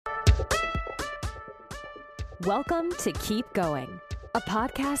Welcome to Keep Going, a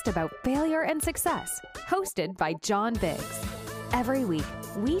podcast about failure and success, hosted by John Biggs. Every week,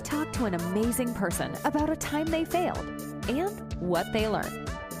 we talk to an amazing person about a time they failed and what they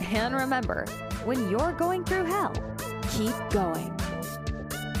learned. And remember, when you're going through hell, keep going.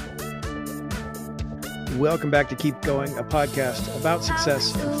 Welcome back to Keep Going, a podcast about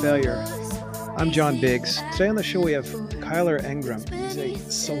success and failure. I'm John Biggs. Today on the show we have Kyler Engram. He's a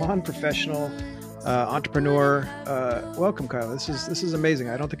salon professional, entrepreneur. Welcome, Kyler. This is amazing.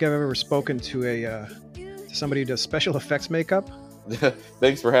 I don't think I've ever spoken to somebody who does special effects makeup.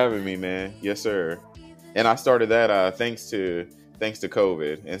 Thanks for having me, man. Yes, sir. And I started that thanks to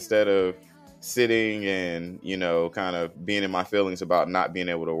COVID. Instead of sitting and kind of being in my feelings about not being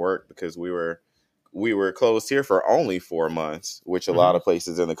able to work because we were closed here for only 4 months, which a lot of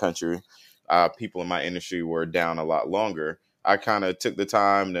places in the country, people in my industry were down a lot longer. I kind of took the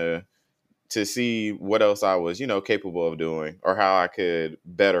time to see what else I was, capable of doing or how I could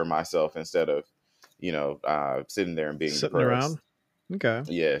better myself instead of, sitting there and being Sitting depressed. around.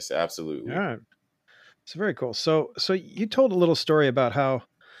 Okay. Yes, absolutely. All right. It's very cool. So you told a little story about how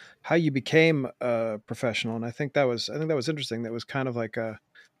you became a professional, and I think that was interesting. That was kind of like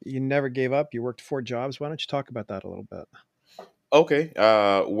you never gave up. You worked 4 jobs. Why don't you talk about that a little bit? Okay.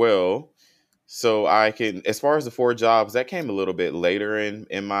 Well, so I can, as far as the 4 jobs, that came a little bit later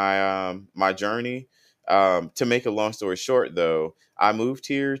in my my journey. To make a long story short, though, I moved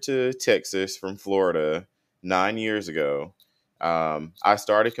here to Texas from Florida 9 years ago. I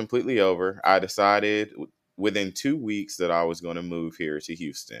started completely over. I decided within 2 weeks that I was going to move here to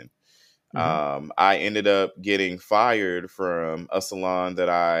Houston. I ended up getting fired from a salon that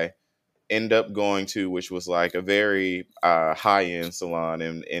I ended up going to, which was like a very high-end salon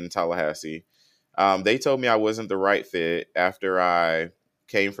in Tallahassee. They told me I wasn't the right fit after I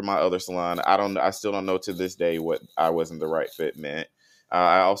came from my other salon. I still don't know to this day what I wasn't the right fit meant.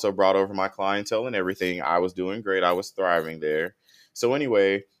 I also brought over my clientele and everything. I was doing great. I was thriving there. So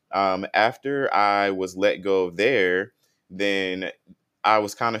anyway, after I was let go there, then I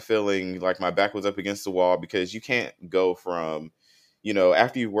was kind of feeling like my back was up against the wall because you can't go from,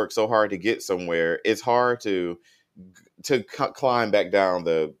 after you work so hard to get somewhere, it's hard to climb back down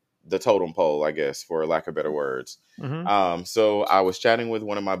the totem pole, I guess, for lack of better words. So I was chatting with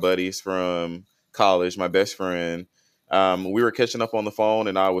one of my buddies from college, my best friend. We were catching up on the phone,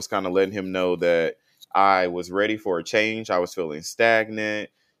 and I was kind of letting him know that I was ready for a change. I was feeling stagnant.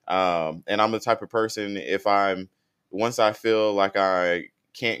 And I'm the type of person, once I feel like I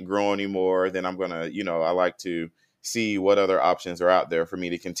can't grow anymore, then I'm going to, I like to see what other options are out there for me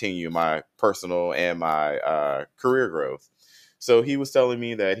to continue my personal and my career growth. So he was telling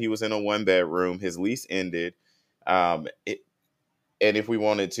me that he was in a 1-bedroom, his lease ended. And if I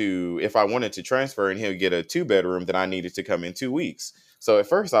wanted to transfer and he'll get a 2-bedroom, then I needed to come in 2 weeks. So at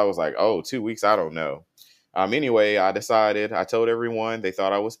first I was like, 2 weeks, I don't know. Anyway, I told everyone. They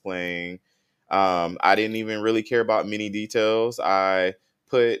thought I was playing. I didn't even really care about many details. I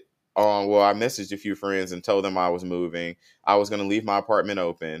messaged a few friends and told them I was moving. I was going to leave my apartment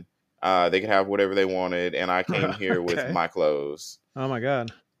open. They could have whatever they wanted. And I came here with my clothes. Oh my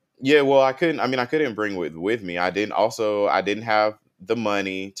God. Yeah, well, I couldn't bring with me. I didn't have the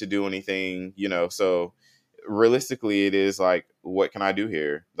money to do anything, so realistically it is like, what can I do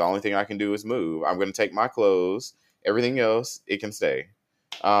here? The only thing I can do is move. I'm going to take my clothes. Everything else, it can stay.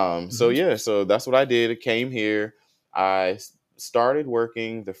 So that's what I did. I came here. I started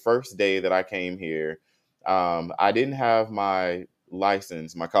working the first day that I came here. I didn't have my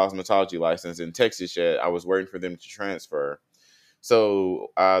license, my cosmetology license in Texas yet. I was waiting for them to transfer. So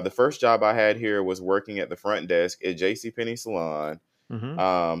the first job I had here was working at the front desk at JCPenney Salon.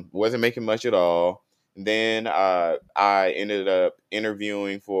 Wasn't making much at all. Then I ended up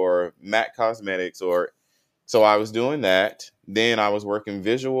interviewing for MAC Cosmetics, so I was doing that. Then I was working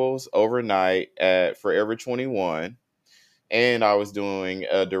visuals overnight at Forever 21, and I was doing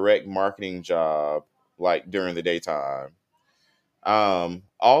a direct marketing job like during the daytime.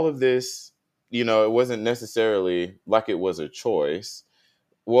 All of this, it wasn't necessarily like it was a choice.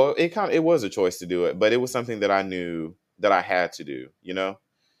 Well, it was a choice to do it, but it was something that I knew that I had to do,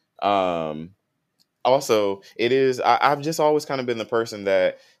 Also, I've just always kind of been the person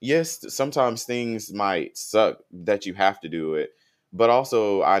that, yes, sometimes things might suck that you have to do it. But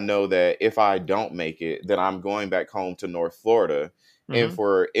also I know that if I don't make it, then I'm going back home to North Florida. And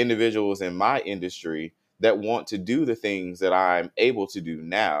for individuals in my industry that want to do the things that I'm able to do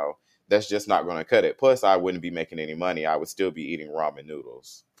now, that's just not going to cut it. Plus, I wouldn't be making any money. I would still be eating ramen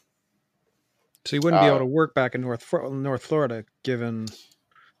noodles. So you wouldn't be able to work back in North Florida, given.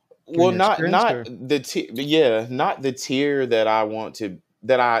 given Well, your not experience, not or? the tier, yeah, not the tier that I want to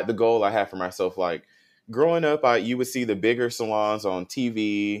the goal I have for myself. Like growing up, I you would see the bigger salons on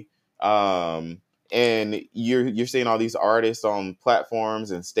TV, um, and you're seeing all these artists on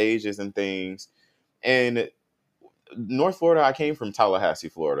platforms and stages and things. And North Florida, I came from Tallahassee,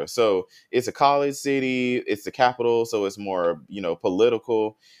 Florida, so it's a college city. It's the capital, so it's more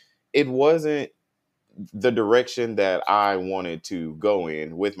political. It wasn't the direction that I wanted to go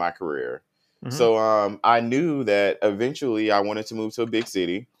in with my career. Mhm. So I knew that eventually I wanted to move to a big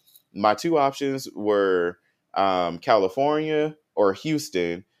city. My two options were California or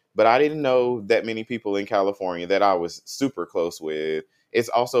Houston, but I didn't know that many people in California that I was super close with. It's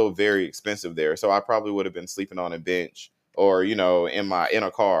also very expensive there, so I probably would have been sleeping on a bench or in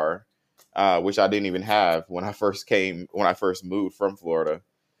a car, which I didn't even have when I first moved from Florida.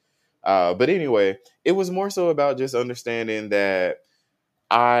 But anyway, it was more so about just understanding that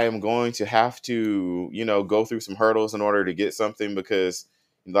I'm going to have to, go through some hurdles in order to get something because,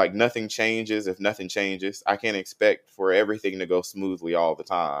 like, nothing changes if nothing changes. I can't expect for everything to go smoothly all the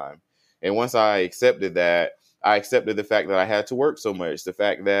time. And once I accepted that, I accepted the fact that I had to work so much, the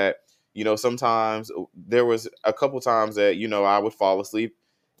fact that, sometimes there was a couple times that, I would fall asleep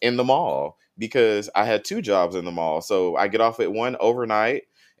in the mall because I had two jobs in the mall. So I get off at one overnight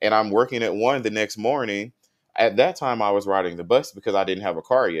and I'm working at one the next morning. At that time, I was riding the bus because I didn't have a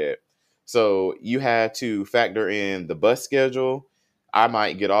car yet. So you had to factor in the bus schedule. I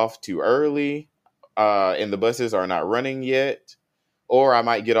might get off too early, and the buses are not running yet, or I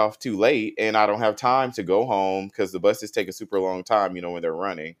might get off too late and I don't have time to go home because the buses take a super long time, when they're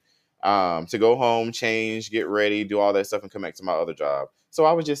running. To go home, change, get ready, do all that stuff, and come back to my other job. So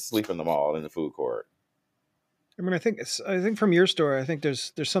I would just sleep in the mall in the food court. I mean, I think from your story, I think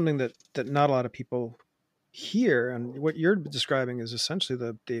there's something that not a lot of people hear, and what you're describing is essentially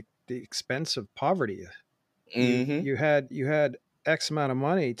the expense of poverty. You Hmm. you had you had X amount of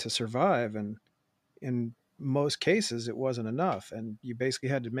money to survive, and in most cases, it wasn't enough, and you basically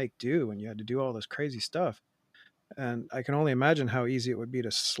had to make do, and you had to do all this crazy stuff. And I can only imagine how easy it would be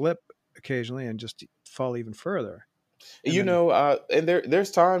to slip occasionally and just fall even further. And then, And there's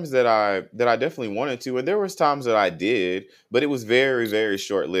times that I definitely wanted to, and there was times that I did, but it was very, very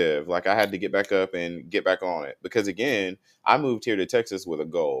short lived. Like I had to get back up and get back on it because again, I moved here to Texas with a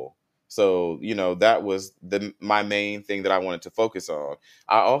goal. So that was the my main thing that I wanted to focus on.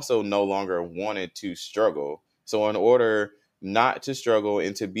 I also no longer wanted to struggle. So in order not to struggle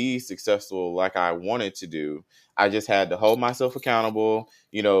and to be successful like I wanted to do, I just had to hold myself accountable.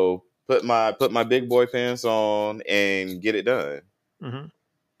 Put my big boy pants on and get it done. Mhm.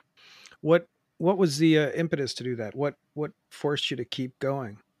 what what was the impetus to do that? What forced you to keep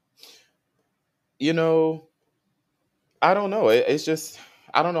going? You know, I don't know. It's just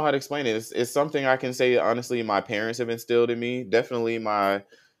I don't know how to explain it. It's something I can say honestly. My parents have instilled in me. Definitely my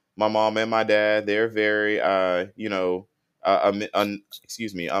mom and my dad. They're very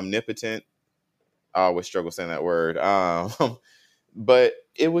excuse me, omnipotent. I always struggle saying that word. But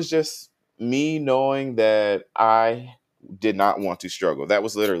it was just me knowing that I did not want to struggle. That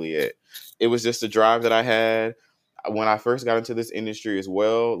was literally it. It was just a drive that I had when I first got into this industry as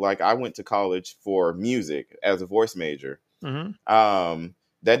well. Like I went to college for music as a voice major. Hmm.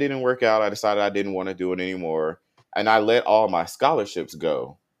 That didn't work out. I decided I didn't want to do it anymore, and I let all my scholarships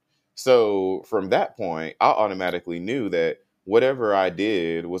go. So from that point, I automatically knew that whatever I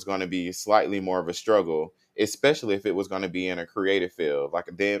did was going to be slightly more of a struggle, especially if it was going to be in a creative field. Like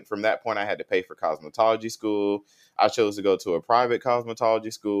then from that point, I had to pay for cosmetology school. I chose to go to a private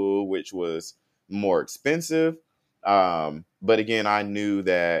cosmetology school, which was more expensive. But again, I knew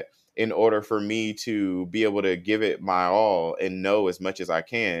that in order for me to be able to give it my all and know as much as I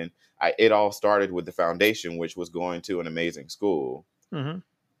can, it all started with the foundation, which was going to an amazing school. Hmm.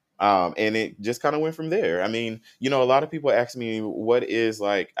 And it just kind of went from there. I mean, a lot of people ask me what is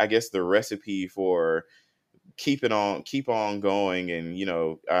like, I guess the recipe for keep on going and,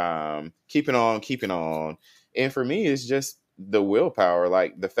 keeping on. And for me, it's just the willpower,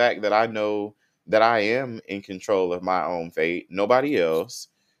 like the fact that I know that I am in control of my own fate, nobody else.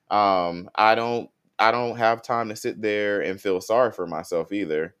 I don't have time to sit there and feel sorry for myself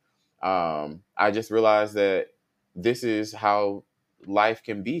either. I just realized that this is how life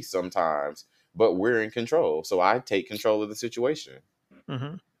can be sometimes, but we're in control. So I take control of the situation.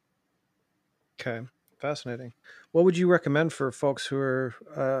 Hmm. Okay, fascinating. What would you recommend for folks who are,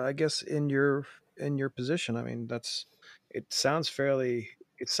 I guess, in your position? I mean, it sounds fairly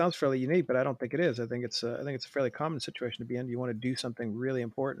unique, but I don't think it is. I think it's a fairly common situation to be in. You want to do something really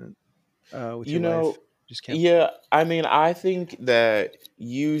important with You your life, know, just can't. yeah, I mean, I think that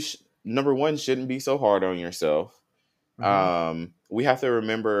number one, shouldn't be so hard on yourself. We have to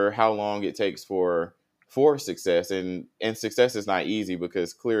remember how long it takes for success, and success is not easy,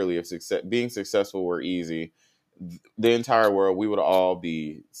 because clearly if being successful were easy, the entire world, we would all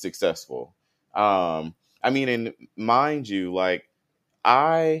be successful. I mean, and mind you, like,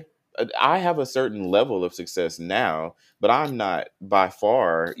 I have a certain level of success now, but I'm not by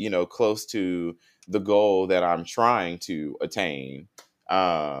far, close to the goal that I'm trying to attain.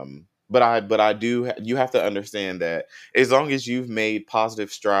 But I do. You have to understand that as long as you've made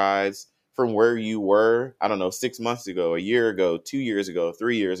positive strides from where you were, I don't know, 6 months ago, a year ago, 2 years ago,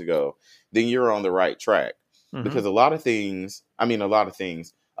 3 years ago, then you're on the right track. Because a lot of times,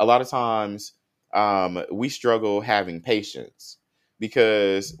 we struggle having patience,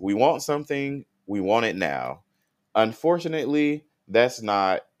 because we want something, we want it now. Unfortunately, that's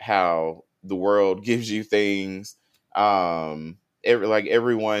not how the world gives you things.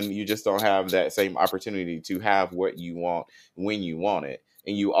 Everyone, you just don't have that same opportunity to have what you want when you want it.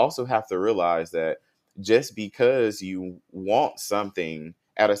 And you also have to realize that just because you want something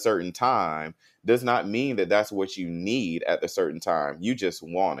at a certain time does not mean that that's what you need at a certain time. You just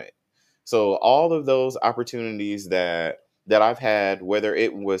want it. So all of those opportunities that I've had, whether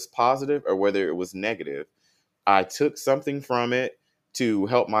it was positive or whether it was negative, I took something from it to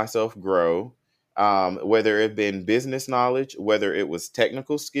help myself grow. Whether it been business knowledge, whether it was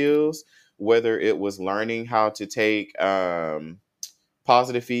technical skills, whether it was learning how to take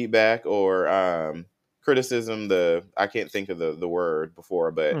positive feedback or criticism. I can't think of the word before,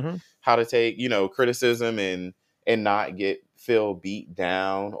 but how to take, criticism and not feel beat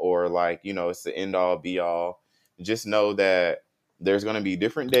down, or like, it's the end all be all. Just know that there's going to be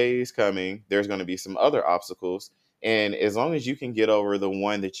different days coming. There's going to be some other obstacles. And as long as you can get over the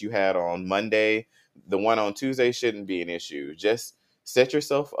one that you had on Monday, the one on Tuesday shouldn't be an issue. Just set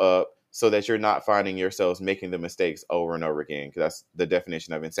yourself up so that you're not finding yourselves making the mistakes over and over again. Because that's the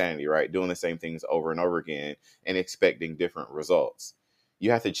definition of insanity, right? Doing the same things over and over again and expecting different results. You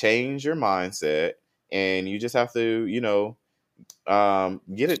have to change your mindset, and you just have to, do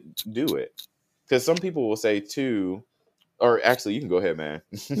it. Because some people will say too, or actually, you can go ahead, man.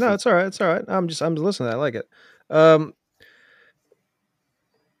 No, it's all right. It's all right. I'm listening. I like it.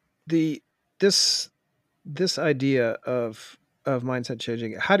 This idea of mindset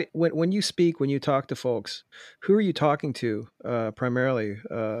changing. When you speak, when you talk to folks, who are you talking to primarily?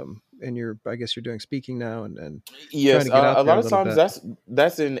 And I guess you're doing speaking now, and yes, trying to get out a there lot a of little times bit.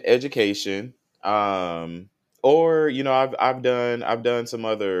 that's in education. Or I've done some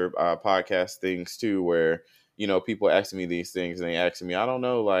other podcast things too, where people ask me these things, and they ask me, I don't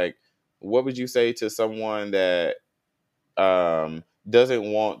know, like, what would you say to someone that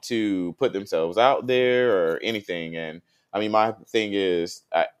doesn't want to put themselves out there or anything? And I mean, my thing is,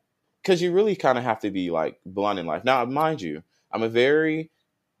 because you really kind of have to be like blunt in life. Now, mind you, I'm a very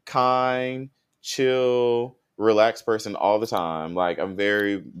kind, chill, relaxed person all the time. Like, I'm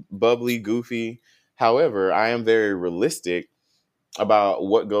very bubbly, goofy. However, I am very realistic about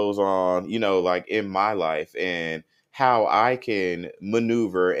what goes on, like in my life, and how I can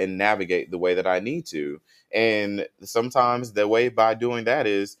maneuver and navigate the way that I need to. And sometimes the way by doing that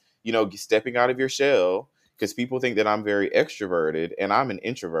is, stepping out of your shell, because people think that I'm very extroverted, and I'm an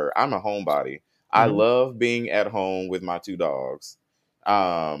introvert. I'm a homebody. I love being at home with my two dogs.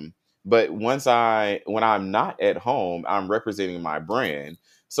 But when I'm not at home, I'm representing my brand.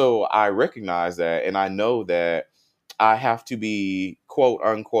 So I recognize that, and I know that I have to be quote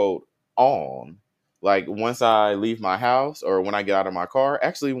unquote on. Like, once I leave my house, or when I get out of my car,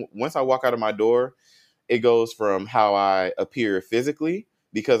 actually, once I walk out of my door, it goes from how I appear physically,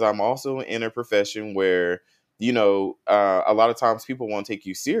 because I'm also in a profession where, a lot of times people won't take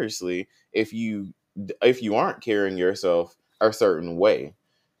you seriously if you aren't carrying yourself a certain way.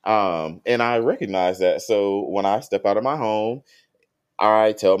 And I recognize that. So when I step out of my home,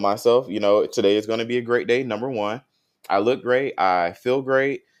 I tell myself, today is going to be a great day. Number one, I look great. I feel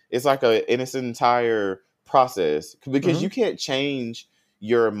great. It's like it's an entire process, because you can't change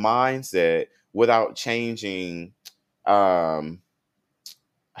your mindset without changing. How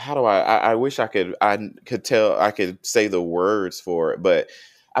do I wish I could say the words for it, but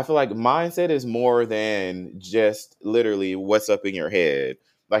I feel like mindset is more than just literally what's up in your head.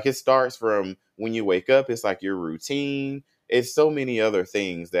 Like, it starts from when you wake up. It's like your routine. It's so many other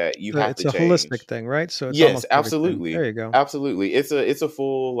things that you have It's to a holistic change. thing, right? So it's Yes, almost everything. absolutely. There you go. Absolutely. It's a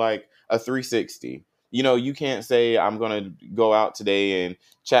full, like, a 360. You can't say, I'm going to go out today and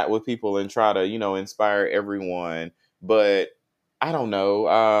chat with people and try to, inspire everyone. But I don't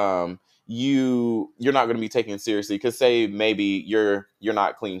know. you're not going to be taken seriously. Because say maybe you're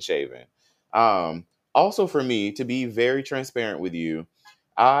not clean shaven. Also, for me, to be very transparent with you,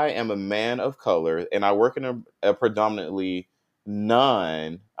 I am a man of color, and I work in a predominantly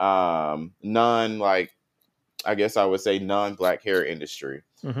like, I guess I would say non-black hair industry.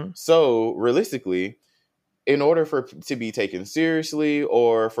 Mm-hmm. So realistically, in order to be taken seriously,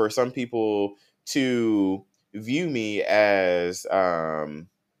 or for some people to view me as I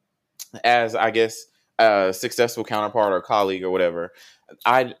guess a successful counterpart or colleague or whatever,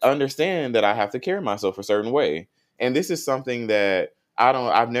 I understand that I have to carry myself a certain way. And this is something that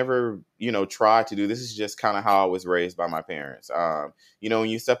I've never, tried to do. This is just kind of how I was raised by my parents. When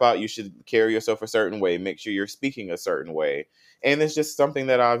you step out, you should carry yourself a certain way, make sure you're speaking a certain way. And it's just something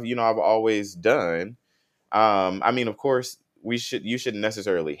that I've always done. Of course you shouldn't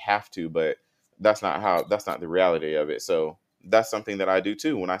necessarily have to, but that's not the reality of it. So that's something that I do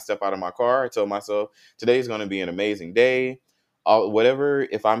too. When I step out of my car, I tell myself today's going to be an amazing day. Whatever,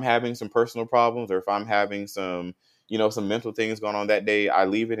 if I'm having some personal problems or if I'm having some mental things going on that day, I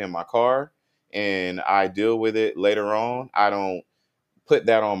leave it in my car and I deal with it later on. I don't put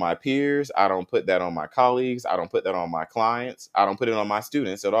that on my peers. I don't put that on my colleagues. I don't put that on my clients. I don't put it on my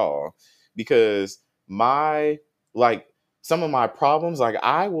students at all, because some of my problems, like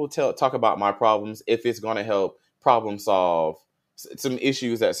I will talk about my problems if it's going to help problem solve some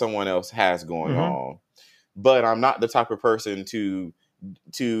issues that someone else has going on. But I'm not the type of person to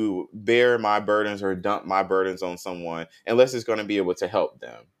bear my burdens or dump my burdens on someone unless it's going to be able to help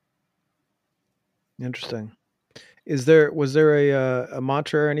them. Interesting. Was there a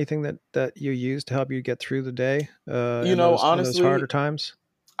mantra or anything that you used to help you get through the day? Honestly, in those harder times?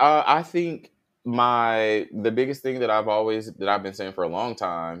 I think the biggest thing that I've been saying for a long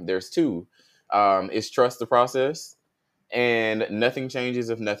time, there's two, is trust the process, and nothing changes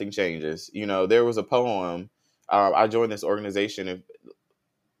if nothing changes. There was a poem. I joined this organization,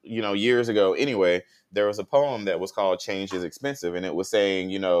 years ago. Anyway, there was a poem that was called "Change is Expensive," and it was saying,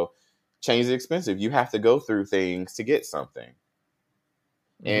 change is expensive. You have to go through things to get something.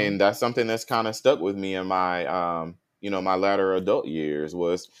 Mm-hmm. And that's something that's kind of stuck with me in my, my latter adult years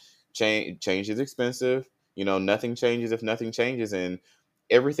was change is expensive. Nothing changes if nothing changes. And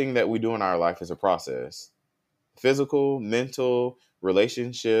everything that we do in our life is a process. Physical, mental,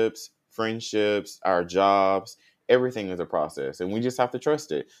 relationships, friendships, our jobs, everything is a process. And we just have to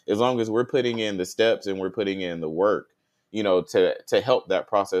trust it. As long as we're putting in the steps and we're putting in the work, to help that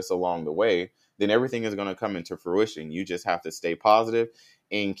process along the way, then everything is going to come into fruition. You just have to stay positive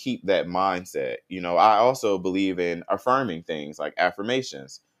and keep that mindset. I also believe in affirming things like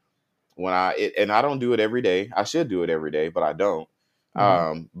affirmations. And I don't do it every day. I should do it every day, but I don't.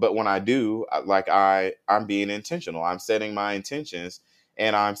 Mm-hmm. But when I do, I'm being intentional. I'm setting my intentions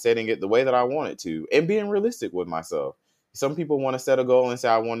and I'm setting it the way that I want it to, and being realistic with myself. Some people want to set a goal and say,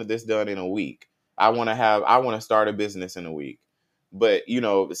 I wanted this done in a week. I want to start a business in a week. But,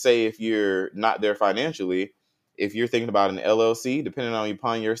 say if you're not there financially, if you're thinking about an LLC, depending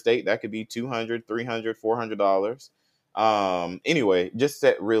upon your state, that could be $200, $300, $400. Anyway, just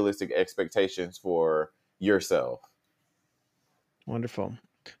set realistic expectations for yourself. Wonderful.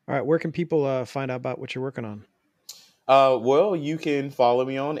 All right. Where can people find out about what you're working on? Well, you can follow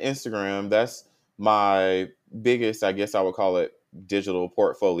me on Instagram. That's my biggest, I guess I would call it, digital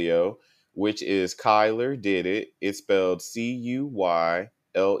portfolio, which is Cuyler Did It. It's spelled CuylerDidit.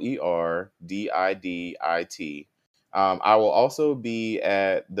 I will also be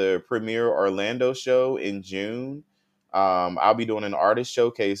at the Premiere Orlando show in June. I'll be doing an artist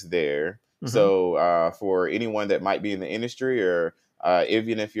showcase there. Mm-hmm. So for anyone that might be in the industry, or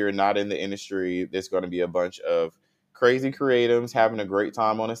even if you're not in the industry, there's going to be a bunch of crazy creatives having a great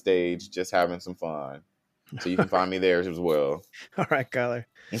time on a stage, just having some fun. So you can find me there as well. All right, Cuyler.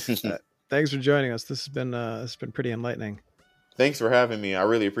 Thanks for joining us. This has been pretty enlightening. Thanks for having me. I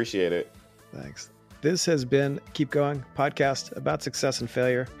really appreciate it. Thanks. This has been Keep Going, podcast about success and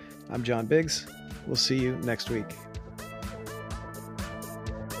failure. I'm John Biggs. We'll see you next week.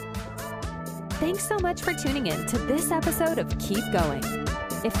 Thanks so much for tuning in to this episode of Keep Going.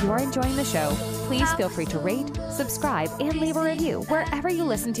 If you're enjoying the show, please feel free to rate, subscribe, and leave a review wherever you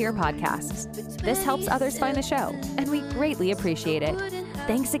listen to your podcasts. This helps others find the show, and we greatly appreciate it.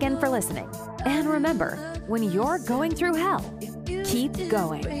 Thanks again for listening. And remember, when you're going through hell, keep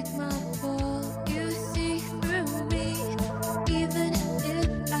going.